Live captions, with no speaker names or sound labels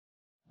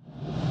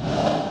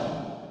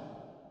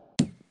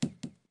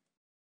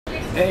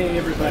Hey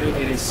everybody,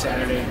 it is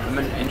Saturday. I'm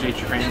in an NJ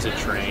Transit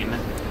train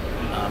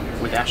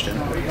with Ashton.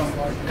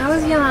 I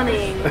was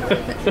yawning.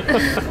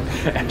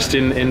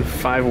 Ashton, in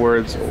 5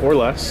 words or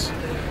less,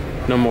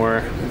 no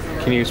more.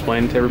 Can you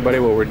explain to everybody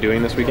what we're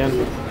doing this weekend?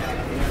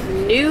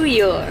 New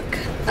York,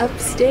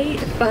 upstate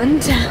fun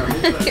time.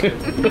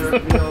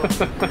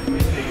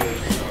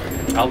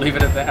 I'll leave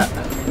it at that.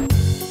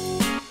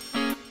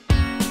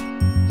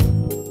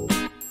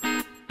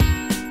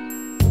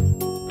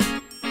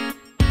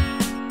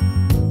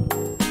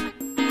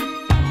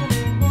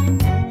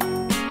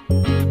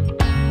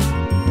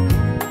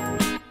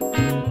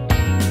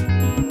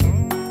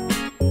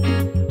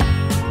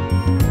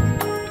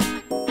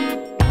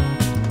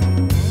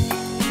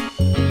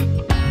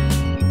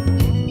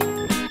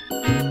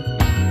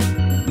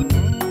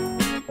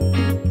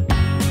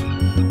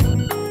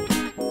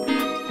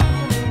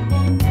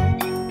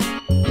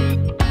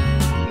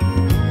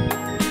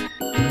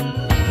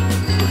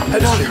 I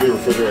don't should be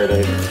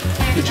refrigerated.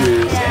 Did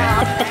you?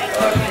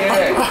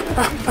 Okay.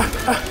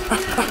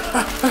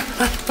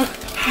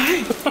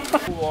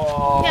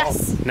 Whoa.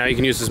 Yes. Now you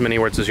can use as many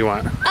words as you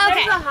want. Okay.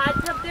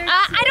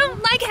 I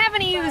don't like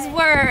having to use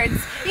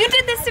words. You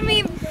did this to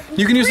me.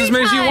 You can use as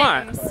many as you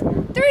want.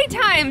 3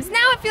 times.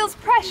 Now it feels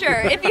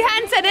pressure. If you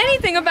hadn't said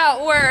anything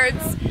about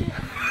words,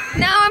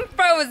 now I'm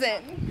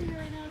frozen.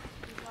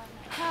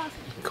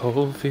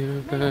 Cold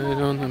fever bed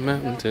on the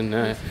mountain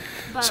tonight.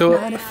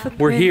 So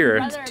we're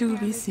here. To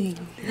be seen.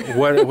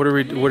 What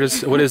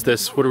is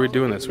this? What are we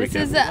doing this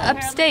weekend? This is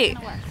Upstate.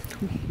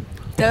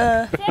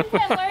 Duh.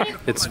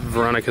 It's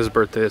Veronica's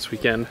birthday this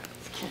weekend.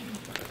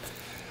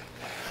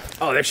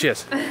 Oh, there she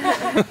is.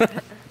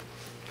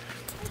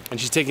 And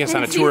she's taking us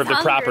on a tour of the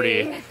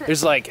property.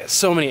 There's like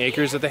so many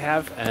acres that they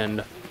have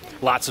and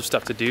lots of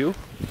stuff to do.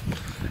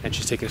 And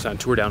she's taking us on a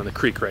tour down in the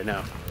creek right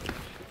now.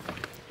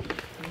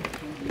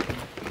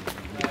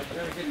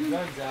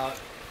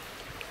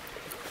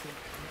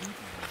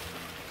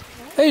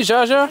 Hey,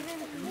 Jaja.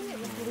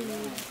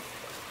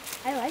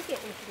 I like it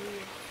with you.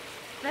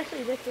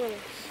 Especially this little.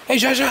 Hey,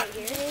 Jaja.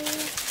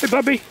 Hey,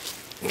 puppy.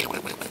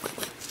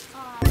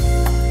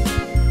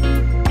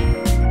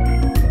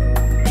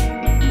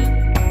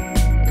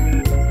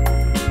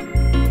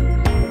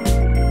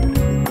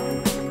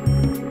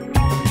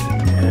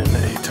 And a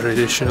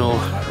traditional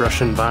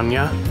Russian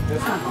banya.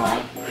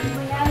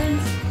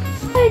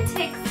 It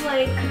takes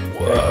like.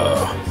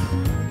 Whoa.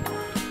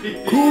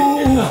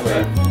 Cool.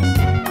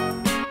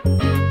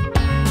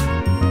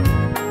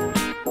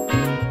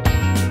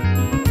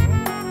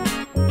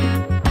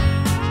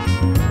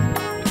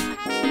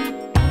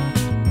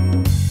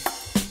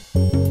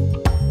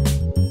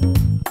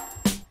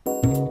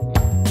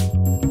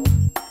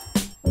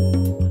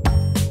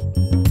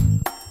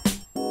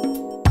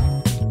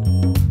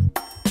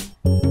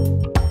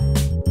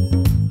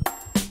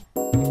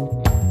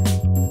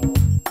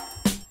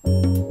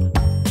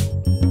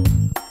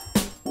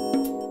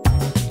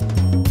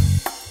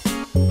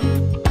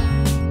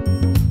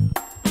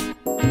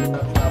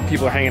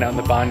 People are hanging out in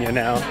the banya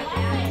now.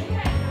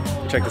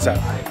 Check this out.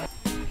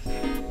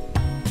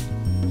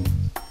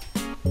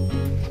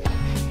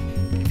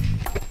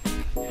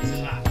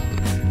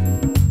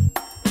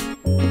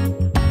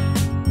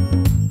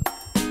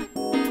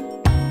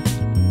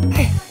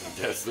 Hey.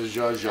 That's the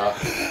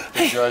Jaja.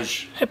 The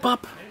Judge. Hey,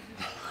 Pop.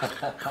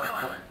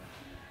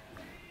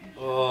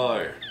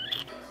 Oh.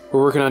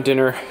 We're working on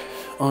dinner.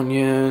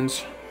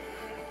 Onions.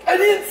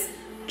 Onions.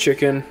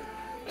 Chicken.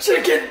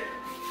 Chicken.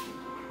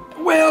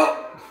 Well.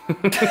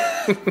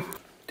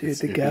 Dude,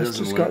 the gas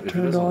just got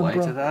turned on,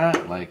 bro. To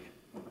that, like,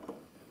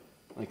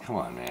 come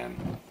on,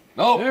 man.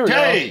 Oh, there we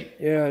hey!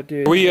 go. Yeah,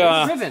 dude.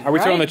 Are we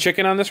throwing the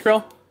chicken on this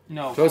grill?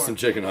 No. Throw some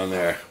chicken on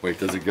there. Wait,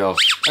 does it go?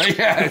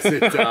 Yes, it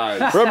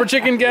does. Rubber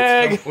chicken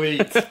gag. It's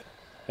complete.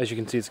 As you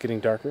can see, it's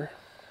getting darker.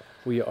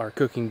 We are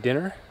cooking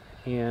dinner,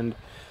 and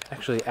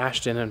actually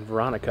Ashton and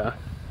Veronica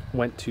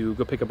went to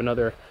go pick up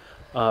another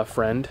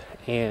friend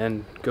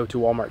and go to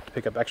Walmart to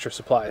pick up extra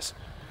supplies.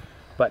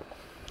 But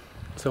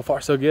so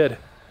far, so good.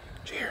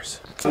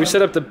 Cheers. So we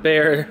set up the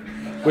bear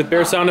with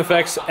bear sound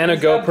effects and a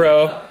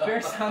GoPro.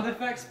 Bear sound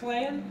effects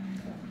playing.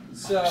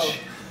 So,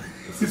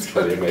 This is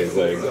pretty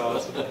amazing.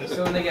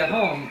 so when they get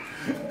home,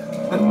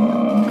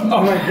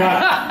 Oh my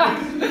god.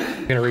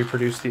 I'm gonna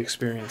reproduce the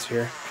experience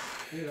here.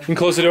 You can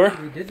close the door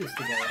we did this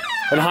together.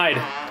 and hide.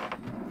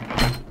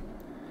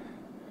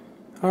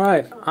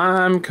 Alright,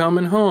 I'm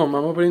coming home.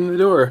 I'm opening the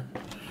door.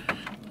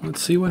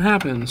 Let's see what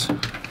happens.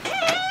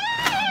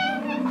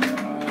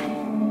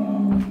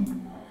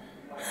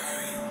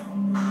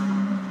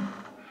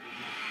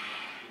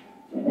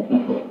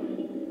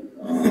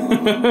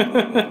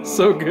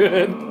 So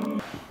good.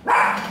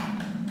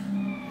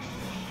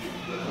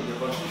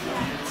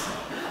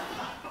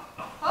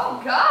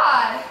 Oh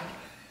God!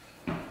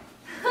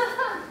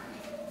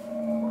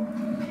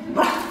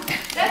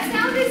 That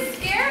sound is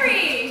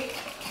scary.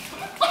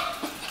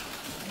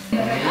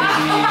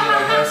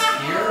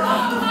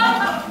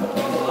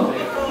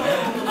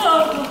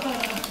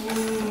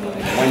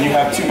 When you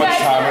have too much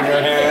time on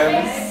your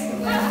hands.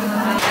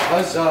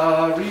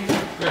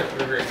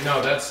 Good, great.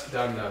 No, that's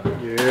done now.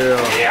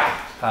 Yeah.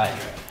 Hi.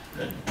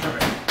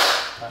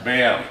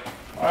 Bam.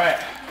 All right.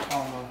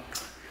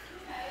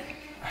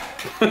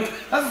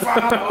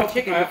 I'll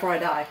kick it before I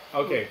die.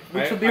 Okay.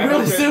 Which will be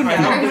really soon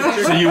now.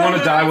 So you want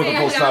to die with a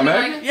full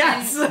stomach?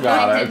 Yes.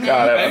 Got it.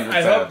 Got it.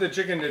 I hope the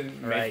chicken didn't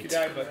make Right. you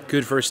die, but...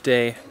 Good first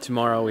day.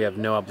 Tomorrow we have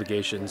no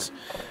obligations.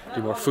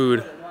 Do more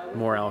food,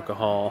 more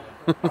alcohol,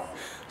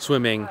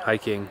 swimming,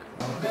 hiking.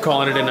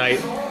 Calling it a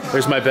night.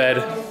 There's my bed.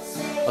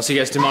 I'll see you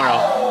guys tomorrow.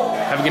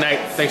 Have a good night.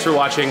 Thanks for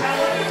watching.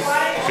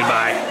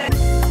 Goodbye.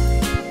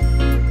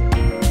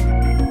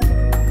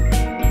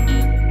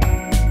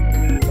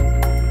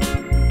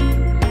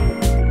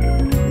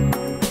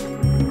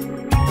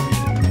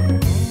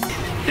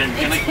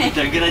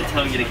 They're gonna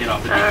tell you to get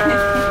off the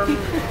train.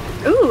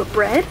 Ooh,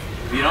 bread?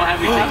 If you don't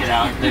have your ticket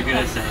out, they're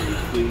gonna say,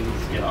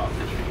 please get off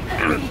the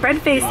train.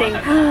 Bread facing.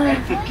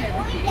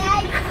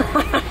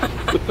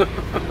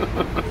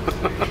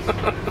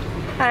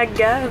 I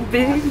got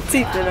big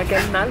teeth and I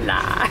cannot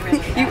lie.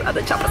 You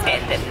other choppers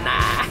had that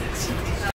knife.